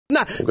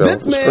Now,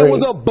 this man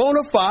was a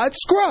bona fide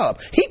scrub.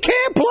 He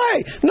can't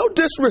play. No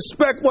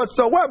disrespect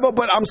whatsoever,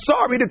 but I'm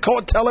sorry to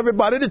tell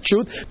everybody the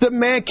truth. The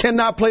man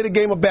cannot play the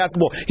game of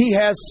basketball. He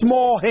has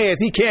small hands.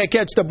 He can't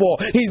catch the ball.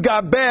 He's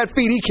got bad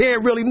feet. He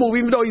can't really move,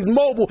 even though he's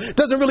mobile.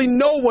 Doesn't really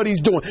know what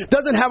he's doing.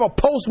 Doesn't have a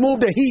post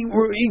move that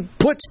he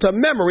puts to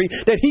memory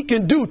that he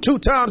can do 2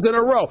 times in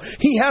a row.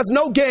 He has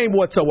no game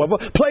whatsoever.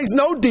 Plays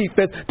no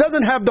defense.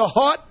 Doesn't have the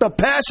heart, the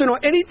passion, or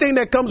anything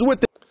that comes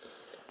with it.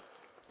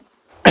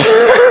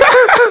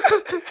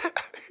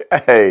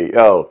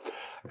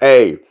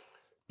 Hey,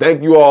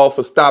 thank you all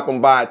for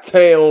stopping by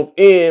Towns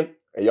Inn.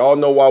 And y'all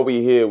know why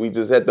we here. We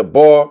just at the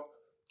bar,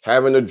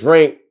 having a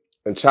drink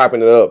and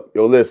chopping it up.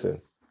 Yo,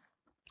 listen.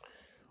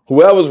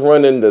 Whoever's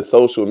running the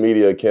social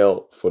media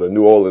account for the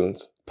New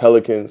Orleans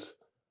Pelicans,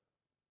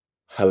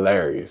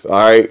 hilarious, all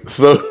right?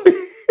 So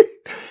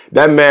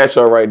that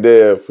matchup right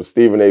there for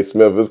Stephen A.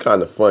 Smith is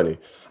kind of funny.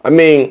 I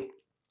mean,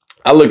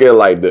 I look at it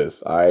like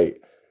this, all right?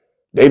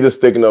 They just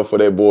sticking up for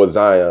their boy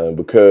Zion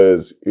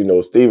because, you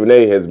know, Stephen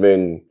A. has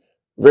been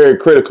very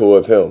critical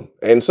of him.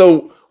 And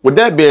so with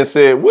that being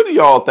said, what do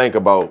y'all think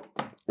about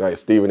like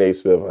Stephen A.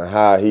 Smith and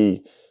how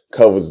he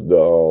covers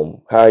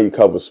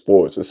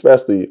sports,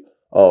 especially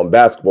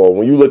basketball?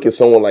 When you look at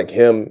someone like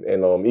him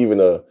and even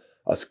a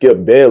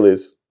Skip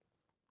Bayless,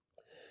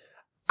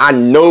 I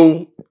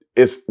know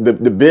it's the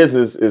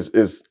business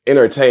is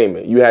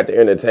entertainment. You have to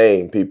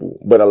entertain people.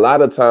 But a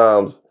lot of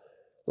times,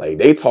 like,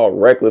 they talk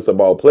reckless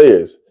about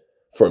players.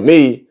 For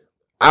me,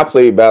 I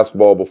played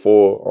basketball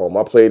before.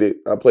 I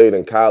played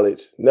in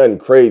college. Nothing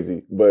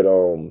crazy, but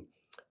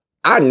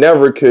I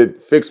never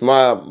could fix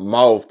my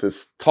mouth to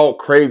talk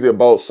crazy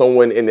about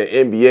someone in the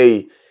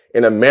NBA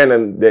in a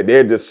manner that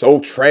they're just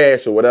so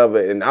trash or whatever,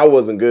 and I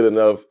wasn't good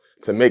enough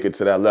to make it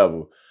to that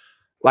level.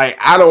 Like,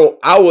 I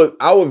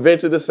would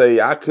venture to say,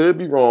 I could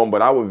be wrong,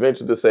 but I would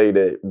venture to say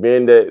that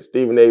being that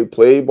Stephen A.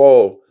 played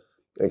ball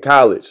in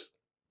college,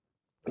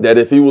 that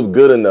if he was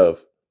good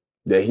enough,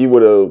 that he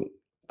would have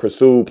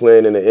pursued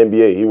playing in the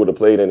NBA. He would have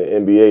played in the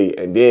NBA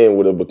and then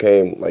would have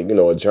became, like, you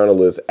know, a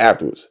journalist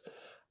afterwards.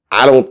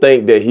 I don't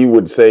think that he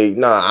would say,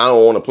 nah, I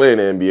don't want to play in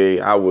the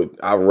NBA.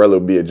 I'd rather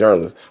be a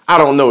journalist. I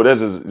don't know. That's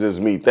just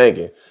me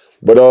thinking.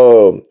 But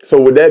so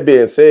with that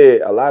being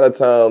said, a lot of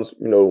times,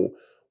 you know,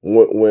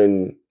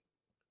 when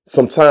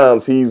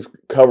sometimes he's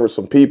covered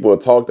some people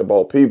and talked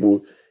about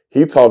people,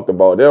 he talked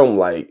about them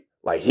like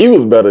he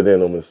was better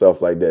than them and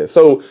stuff like that.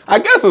 So I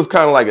guess it's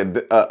kind of like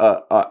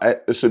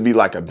it should be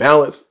like a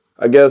balance,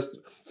 I guess,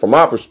 from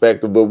my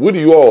perspective. But what do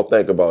you all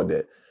think about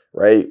that,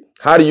 right?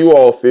 How do you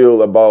all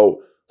feel about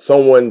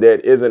someone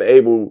that isn't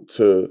able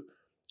to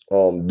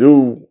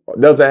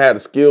doesn't have the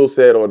skill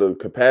set or the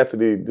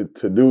capacity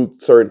to do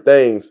certain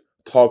things,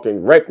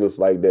 talking reckless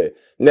like that?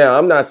 Now,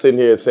 I'm not sitting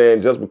here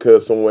saying just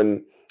because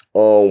someone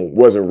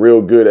wasn't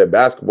real good at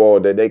basketball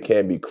that they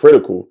can't be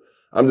critical.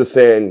 I'm just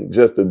saying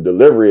just the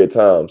delivery at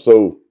times.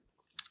 So,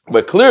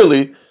 but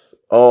clearly,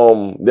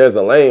 there's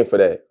a lane for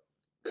that.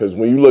 Because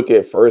when you look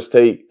at First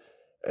Take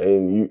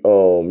and you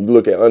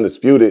look at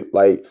Undisputed,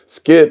 like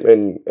Skip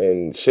and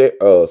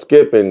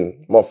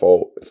my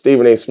fault,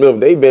 Stephen A.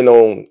 Smith, they've been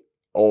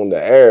on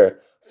the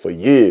air for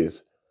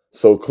years.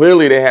 So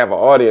clearly they have an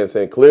audience,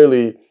 and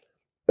clearly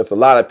it's a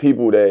lot of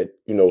people that,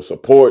 you know,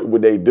 support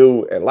what they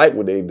do and like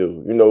what they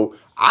do. You know,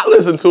 I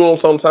listen to them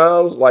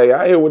sometimes, like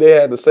I hear what they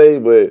had to say,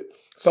 but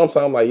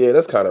sometimes I'm like, yeah,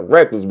 that's kind of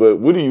reckless. But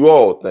what do you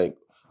all think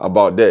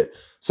about that?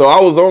 So I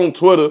was on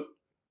Twitter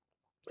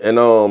and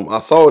I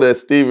saw that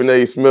Stephen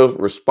A. Smith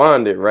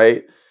responded,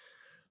 right?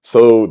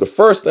 So the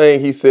first thing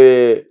he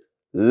said,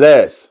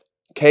 Les,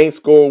 can't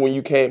score when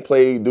you can't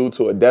play due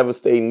to a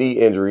devastating knee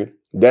injury.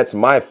 That's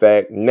my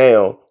fact.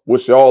 Now,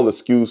 what's y'all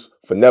excuse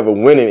for never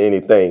winning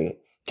anything?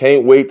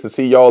 Can't wait to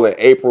see y'all in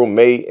April,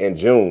 May, and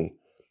June.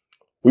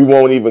 We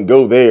won't even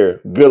go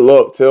there. Good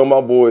luck. Tell my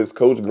boys,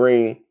 Coach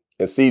Green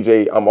and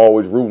CJ, I'm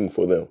always rooting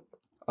for them.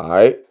 All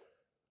right?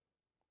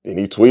 Then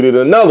he tweeted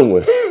another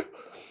one.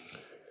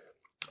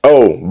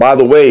 Oh, by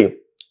the way,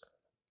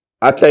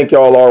 I think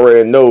y'all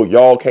already know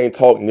y'all can't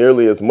talk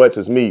nearly as much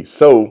as me.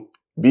 So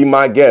be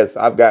my guest.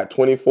 I've got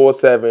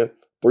 24/7,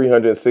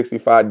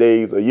 365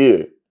 days a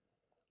year.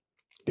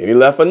 Then he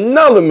left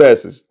another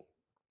message.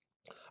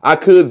 I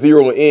could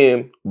zero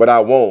in, but I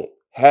won't.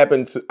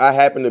 I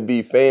happen to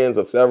be fans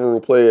of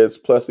several players,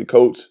 plus the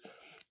coach,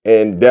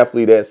 and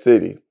definitely that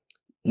city.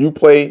 You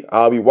play,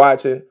 I'll be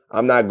watching.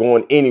 I'm not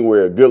going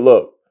anywhere. Good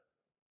luck.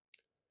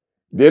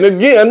 Then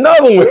again,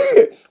 another one.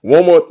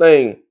 One more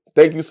thing.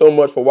 Thank you so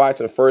much for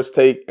watching First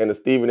Take and the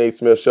Stephen A.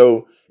 Smith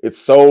Show. It's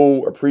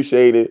so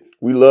appreciated.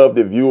 We love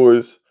the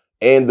viewers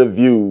and the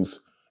views,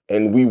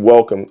 and we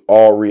welcome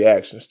all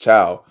reactions.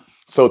 Ciao.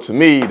 So to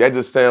me, that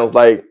just sounds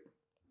like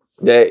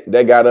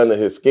that got under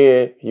his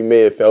skin. He may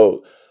have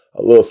felt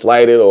a little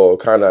slighted or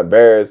kind of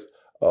embarrassed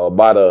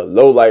by the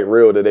low light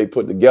reel that they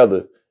put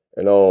together.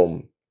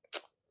 And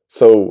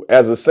so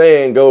as the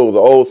saying goes, the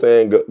old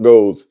saying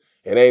goes,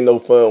 it ain't no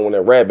fun when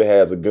a rabbit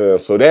has a gun.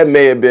 So that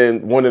may have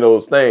been one of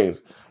those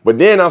things. But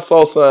then I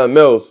saw something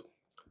else.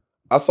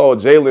 I saw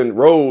Jalen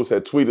Rose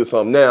had tweeted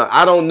something. Now,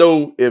 I don't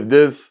know if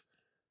this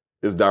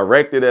is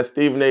directed at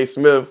Stephen A.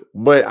 Smith,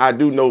 but I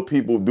do know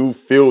people do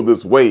feel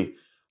this way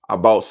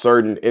about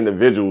certain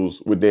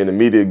individuals within the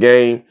media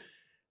game.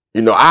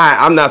 You know,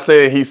 I'm not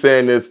saying he's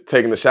saying this,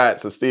 taking the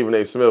shots at Stephen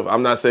A. Smith.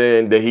 I'm not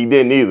saying that he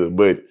didn't either,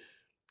 but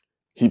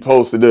he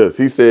posted this.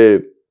 He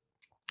said,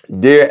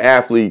 "Dear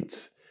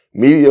athletes,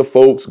 media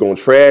folks gonna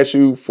trash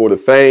you for the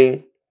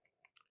fame,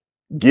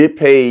 get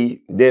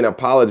paid, then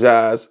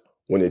apologize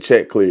when the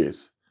check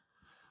clears."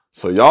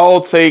 So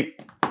y'all take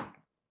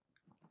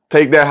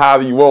that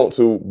however you want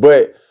to,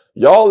 but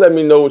y'all let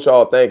me know what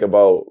y'all think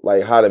about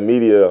like how the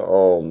media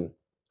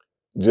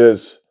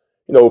just,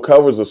 you know,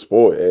 covers the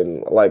sport.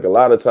 And like a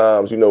lot of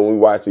times, you know, when we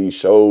watch these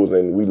shows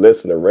and we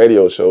listen to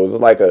radio shows,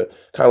 it's like a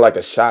kind of like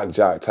a shock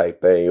jock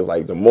type thing. It's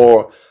like the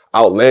more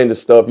outlandish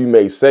stuff you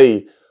may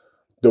say,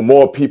 the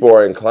more people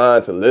are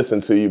inclined to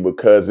listen to you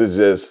because it's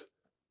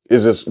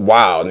just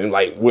wild. And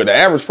like with the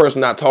average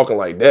person not talking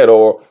like that,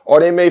 or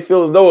they may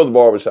feel as though it's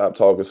barbershop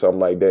talk or something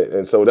like that.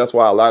 And so that's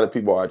why a lot of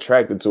people are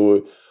attracted to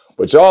it.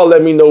 But y'all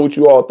let me know what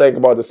you all think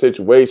about the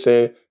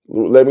situation.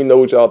 Let me know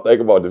what y'all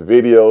think about the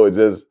video.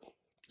 It's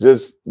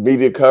just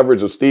media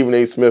coverage of Stephen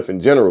A. Smith in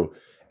general.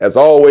 As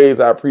always,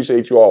 I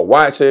appreciate you all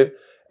watching.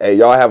 Hey,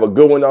 y'all have a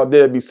good one out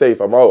there. Be safe.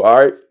 I'm out. All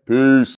right. Peace.